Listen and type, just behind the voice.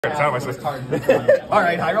How am I supposed to?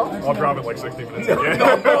 Alright, high roll? I'll drop it like 60 minutes.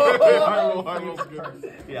 High roll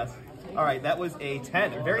good. Yes. Alright, that was a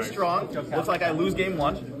 10. Very strong. Looks like I lose game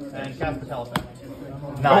 1. And cast the telephone.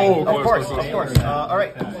 9. Oh, of course, close. of course.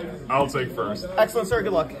 Alright. I'll take first. Excellent, sir.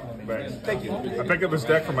 Good luck. Thanks. Thank you. I picked up this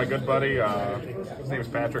deck from my good buddy. His name is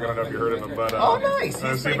Patrick. I don't know if you heard of him, but Oh, nice.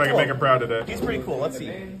 let's He's see if pretty I can cool. make him proud today. He's pretty cool. Let's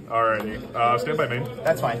see. Alrighty. Stand by main.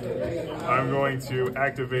 That's fine. I'm going to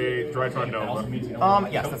activate Drytron Nova.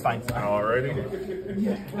 Yes, that's fine. Alrighty. Do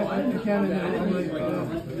you have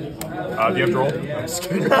to roll? I'm just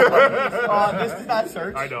kidding. This is not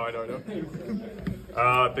search. I know.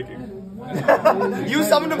 Thinking. You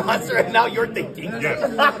summoned a monster and now you're thinking. Yes.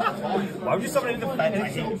 Why would you summon it in defense? I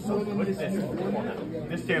hate you. What is this?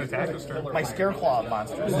 This can't attack this turn. My Scareclaw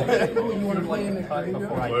monsters. You want to play in the cut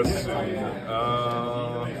before I Let's see.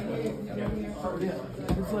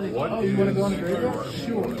 What is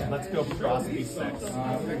your... Let's go cross B6.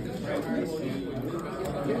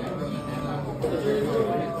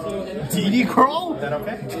 DD Crow? Is that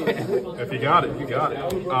okay? If you got it, you got it.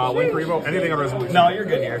 Link Revo, anything on resolution? No, you're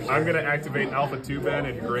good here. I'm going to activate Alpha 2Ben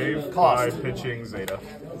and Grave Cost. by pitching Zeta.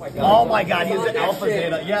 Oh my god, he's an Alpha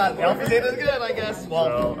Zeta. Yeah, Alpha Zeta is good, I guess.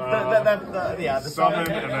 Well, So, yeah, the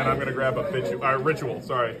Summon, and then I'm going to grab a Ritual,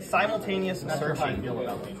 sorry. simultaneous searching.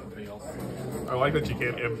 I like that you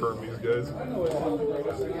can't imperm these guys.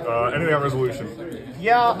 Anything on resolution?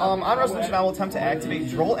 Yeah, on resolution, I will attempt to activate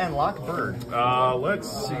Droll and Lock Bird. Let's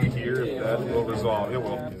see here if that will resolve. It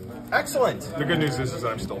will. Excellent. The good news is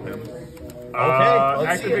I'm still him. let's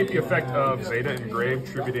Activate see the effect of Zeta and Grave,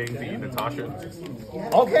 tributing the Natasha.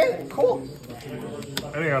 Okay, cool.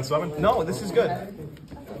 Anything on summon? No, this is good.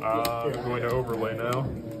 I'm going to overlay now.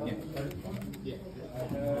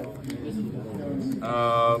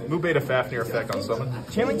 Move Beta Fafnir effect on summon.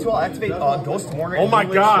 Channeling 2, I'll activate Ghost Mourner. Oh my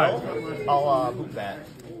god! I'll boot that.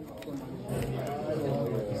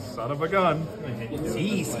 Son of a gun.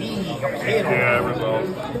 See, okay. Yeah, resolve.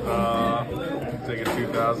 Take a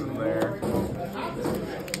 2,000 there.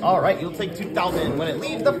 Alright, you'll take 2,000 when it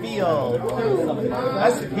leaves the field.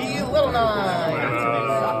 SP Little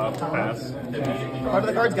Nine. Pass. Part of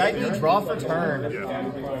the cards guide me, draw for turn.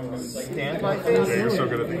 Yeah. Standby Yeah, phase. you're so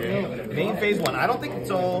good at the game. Main phase 1. I don't think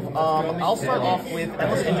so. I'll start off with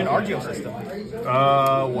Endless Engine Argeo system.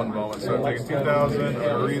 One moment. So I'm taking 2,000.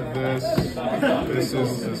 I'll read this. This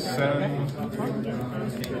is the send.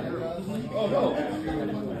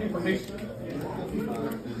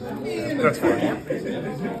 That's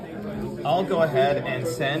fine. I'll go ahead and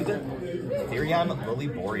send Therion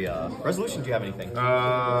Lilyboria. Resolution, do you have anything? No.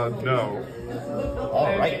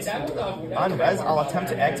 Alright. On res, I'll attempt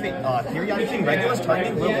to activate Therion King Regulus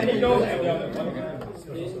targeting Lily.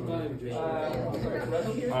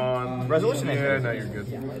 On Resolution, I yeah, think. no, you're good.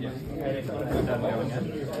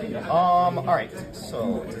 Alright,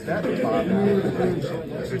 so is that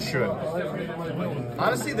It should.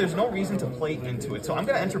 honestly, there's no reason to play into it, so I'm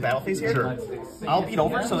gonna enter battle phase here. Sure. I'll beat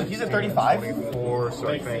over, so he's at 35. Or so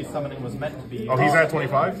I think. Summoning was meant to be. Oh, he's at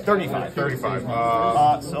 25? 35.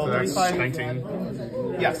 35. So That's 35.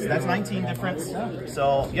 19. Yes, that's 19 difference.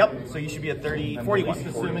 So, yep, so you should be at 30, 41.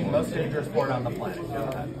 Assuming most dangerous board on the planet.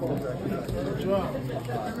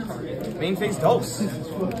 Main phase dose.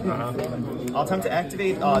 I'll attempt to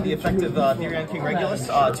activate the effect of Therion King Regulus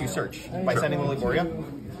to search by sending Lilyboria.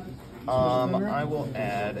 I will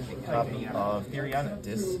add a copy of Therion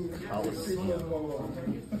Dis Coliseum.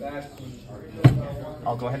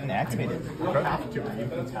 I'll go ahead and activate it. You can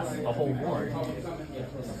test the whole board.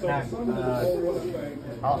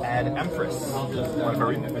 I'll add Empress.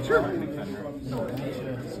 Sure.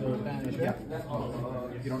 Yeah.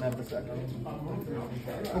 You don't have the second.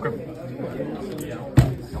 Okay.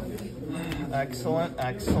 Excellent,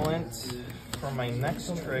 excellent. For my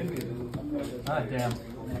next trick, Ah, damn.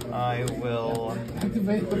 I will can't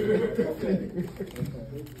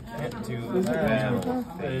do battle.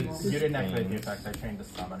 You didn't activate the effect. I changed to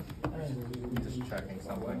summon. Just checking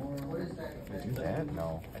something. Did I do that?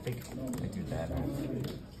 No. I think I do that.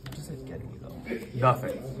 What does it get me though?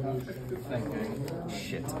 Nothing.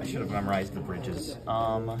 Shit, I should have memorized the bridges.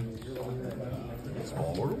 Small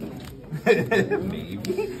world. Maybe.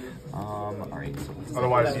 Alright, so what's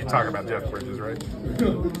Otherwise, you talk about Jeff Bridges, right?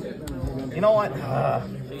 you know what?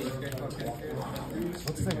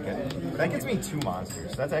 What's that get? That gets me 2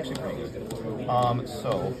 monsters. That's actually pretty good.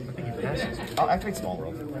 So I think he passes. I'll activate Small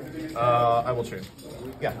World. I will change.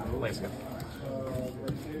 Yeah. Lance again.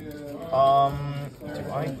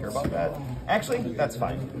 Do I care about that? Actually, that's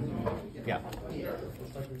fine. Yeah.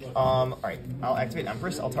 Alright, I'll activate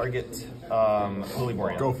Empress. I'll target Lily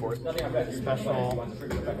Borean. Go for it. Special.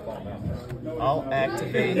 I'll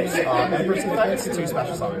activate Empress effects to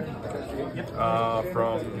special summon.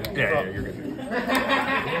 Yeah, you're good.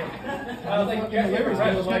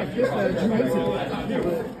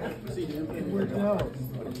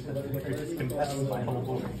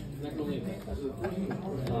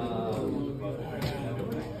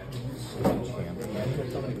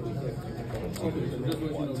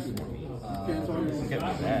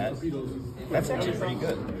 That's actually pretty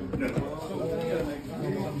good.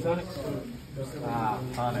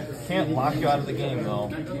 Can't lock you out of the game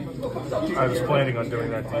though. I was planning on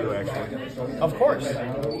doing that to you, actually. Of course.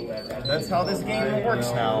 That's how this game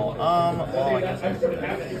works now. Well, I guess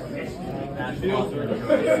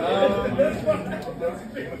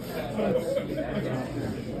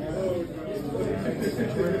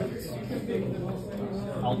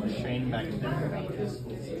I'll chain back.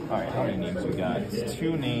 Alright, how many names we got? It's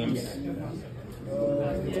 2 names.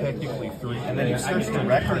 Technically 3. And then you search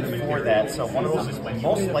directly for that, so one of those is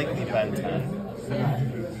most likely Ben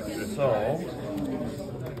 10. So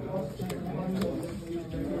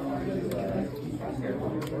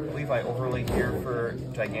I believe I overlay here for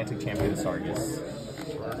Gigantic Champion Sargus.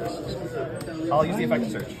 I'll use the effect to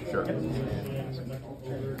search. Sure.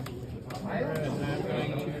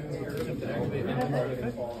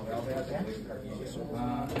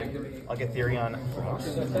 I'll get Therion.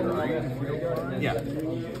 Yeah.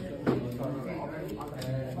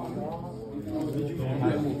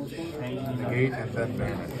 Negate and then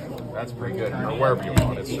banish. That's pretty good. Or wherever you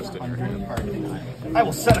want, it's just in your hand. I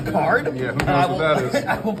will set a card. Yeah, who knows what that is?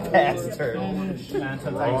 I will pass turn. And since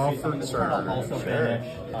I Offered use I'll also sure. banish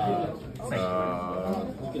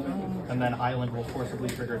and then Island will forcibly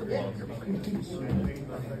trigger the blow of your button.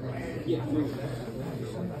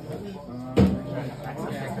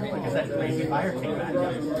 Is that crazy fire king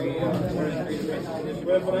matchup?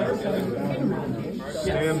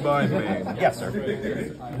 Stand by me. Yes, sir.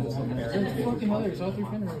 Fucking others, all 3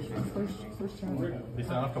 fingers. First turn. At least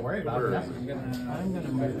I don't have to worry about it. I'm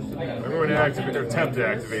gonna move. Everyone activate or attempt to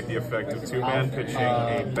activate the effect of 2-man pitching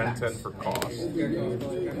a Ben 10 for cost.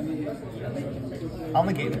 I'll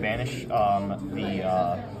negate and banish the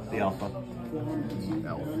alpha.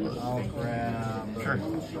 I'll grab. Sure.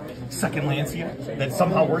 Second Lancia that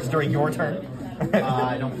somehow works during your turn.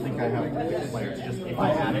 I don't think I have players. Just if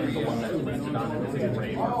I added the one that's listed on it as a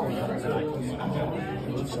grave or field, then I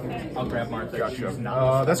can spend. I'll grab Martha. Gotcha.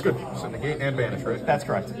 That's good. So negate and banish, right? That's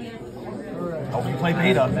correct. Hope you play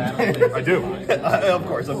beta. I do. Of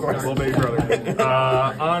course. Little baby brother.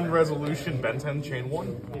 On resolution, Ben 10, chain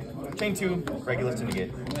 1. Chain 2, Regulus to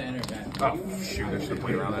negate. Oh, shoot, I should have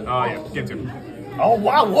played around that. Oh, yeah, get 2. Oh,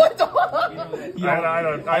 wow, what the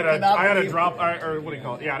I had a drop, or what do you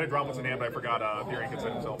call it? Yeah, I had a drop what's in hand, but I forgot Therion could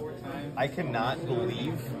set himself. I cannot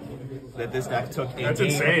believe that this deck took a That's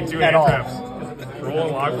game insane, 2 at hand all. traps.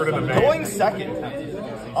 Rolling awkward in the main. Going second.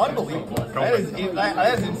 Unbelievable. That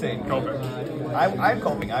is insane. Coping. I'm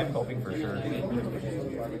coping for sure.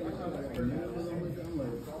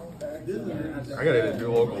 I gotta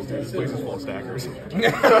do locals, dude. This place is full of stackers.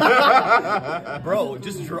 Bro,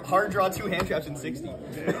 just hard draw 2 hand traps in 60.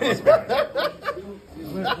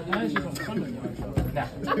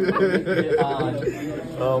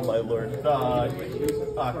 Oh my lord.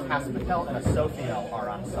 Caspitel and a Sophiel are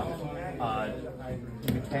on summon.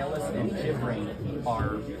 Michaelis and Gibrain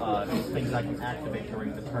are things I can activate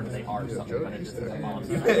during the turn they are summoned, but it's on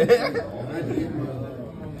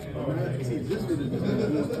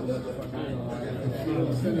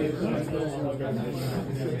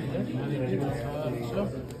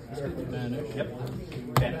Yep.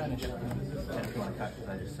 Banish.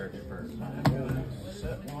 I just searched for.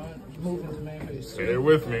 Stay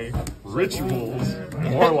with me. Rituals.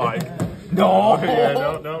 More like. No! Yeah,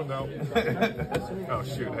 no. Oh,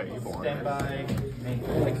 shoot. Hey, you born. Stand by.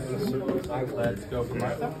 Let's go for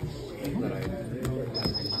Martha.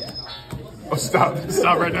 Oh, stop.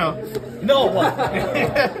 Stop right now. No! What?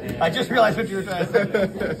 I just realized what you were trying to say.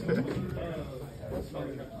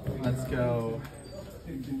 Let's go.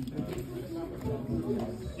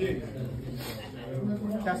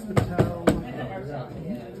 Caspitel.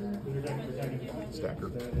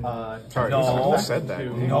 Stacker. Sorry, No. who said that?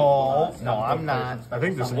 No, I'm not. I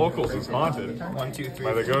think this locals is haunted 1, 2, 3.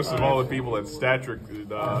 by the ghosts of all the people that stacked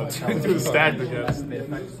against.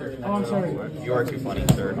 Oh, I'm sorry. You are too funny,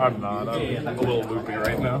 sir. I'm not. I'm a little loopy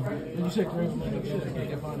right now. You said grave.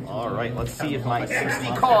 Alright, let's see if my 60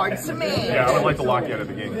 cards man. Yeah, I would like to lock you out of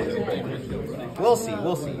the game. We'll see.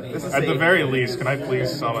 We'll see. This is At the very least, can I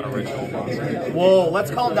please summon a ritual monster? Whoa, let's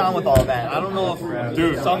calm down with all that. I don't know if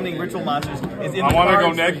Dude. summoning ritual monsters is in I the want to go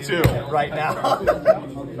cards for neg you 2. right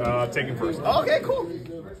now. Taking first. Okay, cool.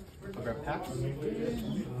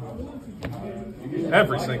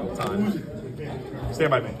 Every single time. Stand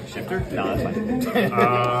by me. Shifter? No, that's fine.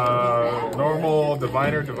 Normal,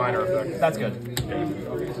 diviner effect. That's good.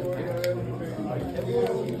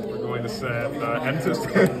 We're going to set Entist.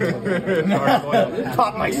 Arclight.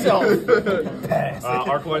 Caught myself. Pass.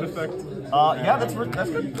 Arclight effect. Yeah, that's good. That's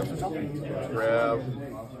Grab.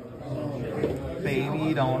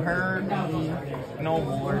 Baby, don't hurt me no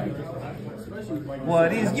more.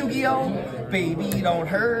 What is Yu-Gi-Oh? Baby, don't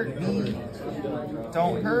hurt me.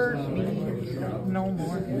 Don't hurt me no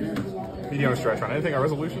more. Medium stretch on anything on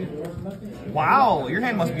resolution? Wow, your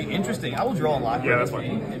hand must be interesting. I will draw a lot. Yeah, that's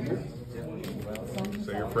fine.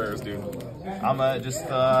 Say your prayers, dude. I'ma just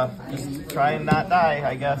try and not die,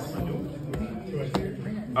 I guess.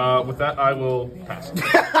 With that, I will pass.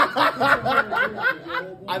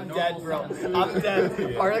 I'm dead, bro. I'm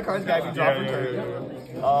dead. Part of the cards gotta be drawn for turn.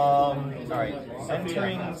 Alright.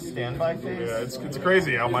 Entering standby phase. Yeah, it's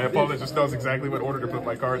crazy how my opponent just knows exactly what order to put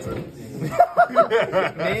my cards in.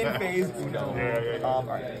 Main phase Uno. Yeah.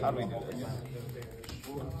 Alright, how do we do this?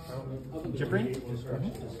 Gibbering?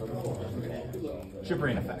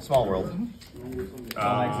 Gibbering effect. Small world.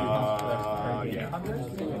 Yeah.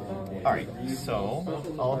 Alright, so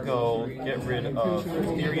I'll go get rid of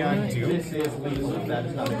Therion Duke.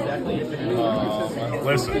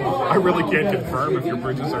 Listen, I really can't confirm if your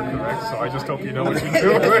bridges are correct, so I just hope you know what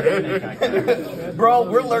you're doing.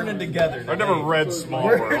 Bro, we're learning together. I've never read Small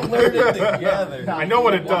We're World. learning together. I know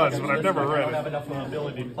what it does, but I've never I read don't have it. enough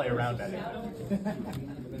ability to play around at it.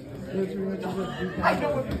 I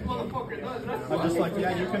know what this motherfucker does. I'm just like,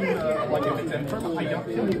 yeah, you can, like, if it's infirm, I don't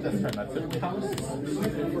kill you this turn. That's 50 costs.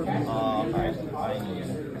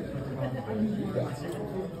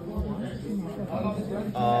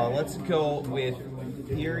 Alright, let's go with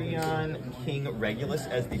Therion King Regulus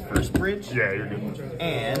as the first bridge. Yeah, you're good.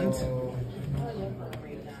 And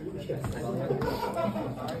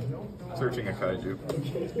Searching a kaiju.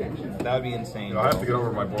 that would be insane. I have to get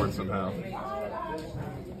over my board somehow.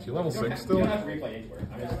 Is she level 6 still?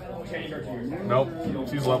 Nope.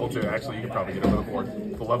 She's level 2. Actually, you can probably get over the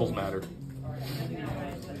board. The levels matter.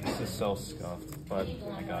 This is so scuffed, but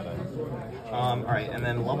I got it. Alright, and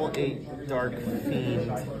then level 8 Dark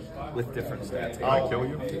Fiend with different stats. Can I kill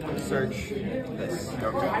you? Search this.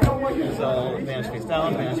 Okay. So, vanish face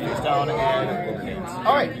down, and overhands.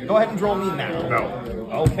 Alright, go ahead and draw me now. No.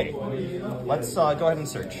 Okay. Let's go ahead and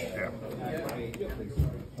search. Yeah.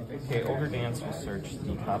 Okay, Overdance will search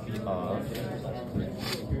the copy of...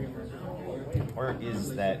 Where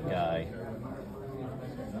is that guy?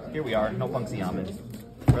 Here we are, no Punks Yaman.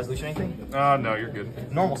 Resolution anything? No, you're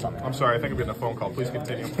good. Normal summon. I'm sorry, I think I'm getting a phone call. Please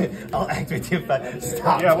continue. I'll activate the effect.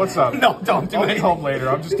 Stop. Yeah, what's up? No, don't do I'll be it. home later.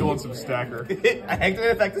 I'm just doing some stacker. I activate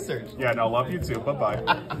the effect to search. Yeah, no, love you too. Bye-bye.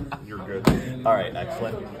 You're good. Alright,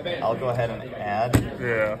 excellent. I'll go ahead and add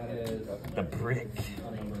Yeah. the brick.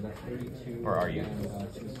 Where are you?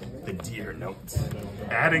 The deer note.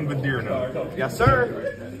 Adding the deer note. Yes,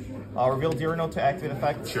 sir. I'll reveal deer note to activate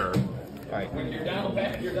effect. Sure. Alright.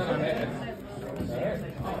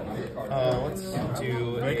 Let's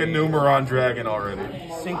do Make a Numeron dragon already.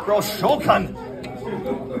 Synchro Shokan.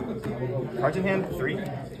 Cards in hand, 3,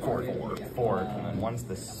 4, 4, and then one's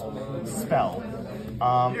the spell.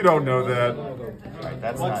 You don't know that. Alright,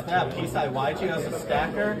 that's What's not that? Peace-Eye YG as a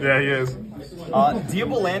stacker? Yeah, he is.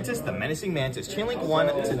 Diabolantis, the Menacing Mantis. Chainlink 1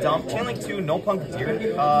 to dump. Chainlink 2, no punk deer.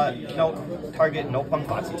 No target, no punk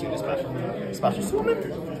Foxy 2 to special. Special summon.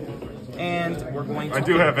 And we're going to I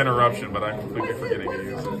do have interruption, but I'm completely forgetting to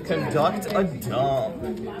use it. conduct a dump.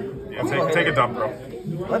 Yeah, take a dump, bro.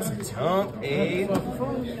 Let's dump a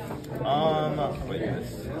wait,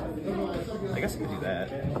 I guess I could do that.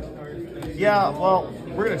 Yeah, well,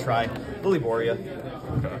 we're gonna try. Lily Borea.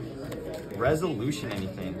 Okay. Resolution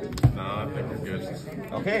anything. No, I think we're good.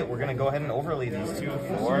 Okay, we're gonna go ahead and overlay these two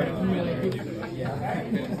for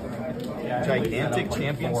Gigantic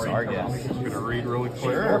Champion Sargas. I'm gonna read really quick.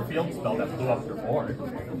 Sure. Field spell that blew up your board.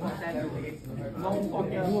 I'll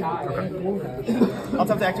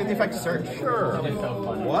attempt to activate the effect to search. Sure.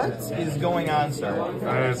 What is going on, sir?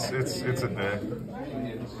 It's a day.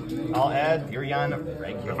 I'll add Therion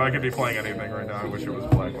Regulus. If I could be playing anything right now, I wish it was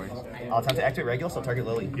Black Wings. I'll attempt to activate Regulus, I'll target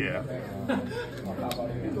Lily. Yeah.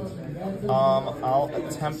 I'll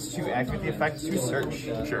attempt to activate the effect to search.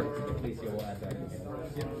 Sure.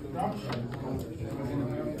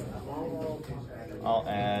 I'll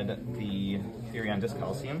add the Therion Disc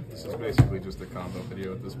Coliseum. This is basically just a combo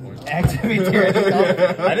video at this point. Activate Therion Disc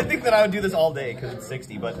Coliseum. I didn't think that I would do this all day because it's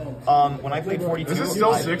 60, but when I played 42... Is it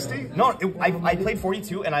still 60? No, I played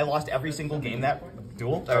 42 and I lost every single game that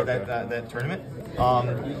duel, or that tournament.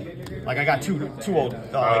 Like I got two old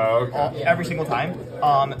every single time.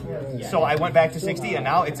 So I went back to 60 and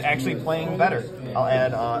now it's actually playing better. I'll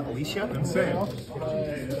add Alicia. Insane.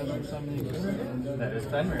 That is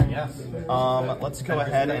Fenrir, yes. Let's go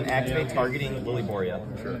ahead and activate targeting Lilyboria.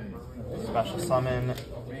 Sure. Special summon.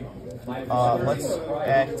 Let's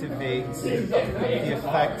activate the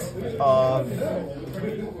effect of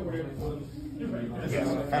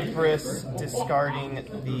Empress discarding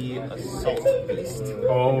the Assault Beast.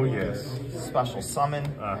 Oh, yes. Special summon.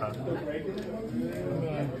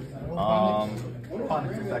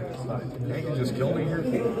 Opponent's effective side. Yeah, you just killed me here.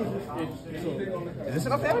 Is this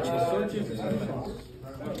enough damage?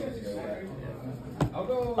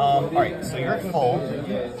 Alright, so you're full,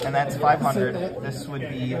 and that's 500. This would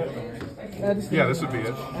be... Yeah, this would be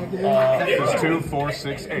it. There's 2, 4,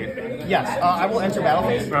 6, 8. Yes, I will enter battle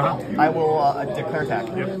phase. I will declare attack.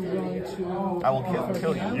 Yep. I will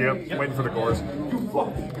kill you. Yep. Waiting for the cores.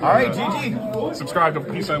 Alright, GG. Subscribe to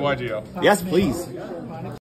PSIYGO. Yes, please.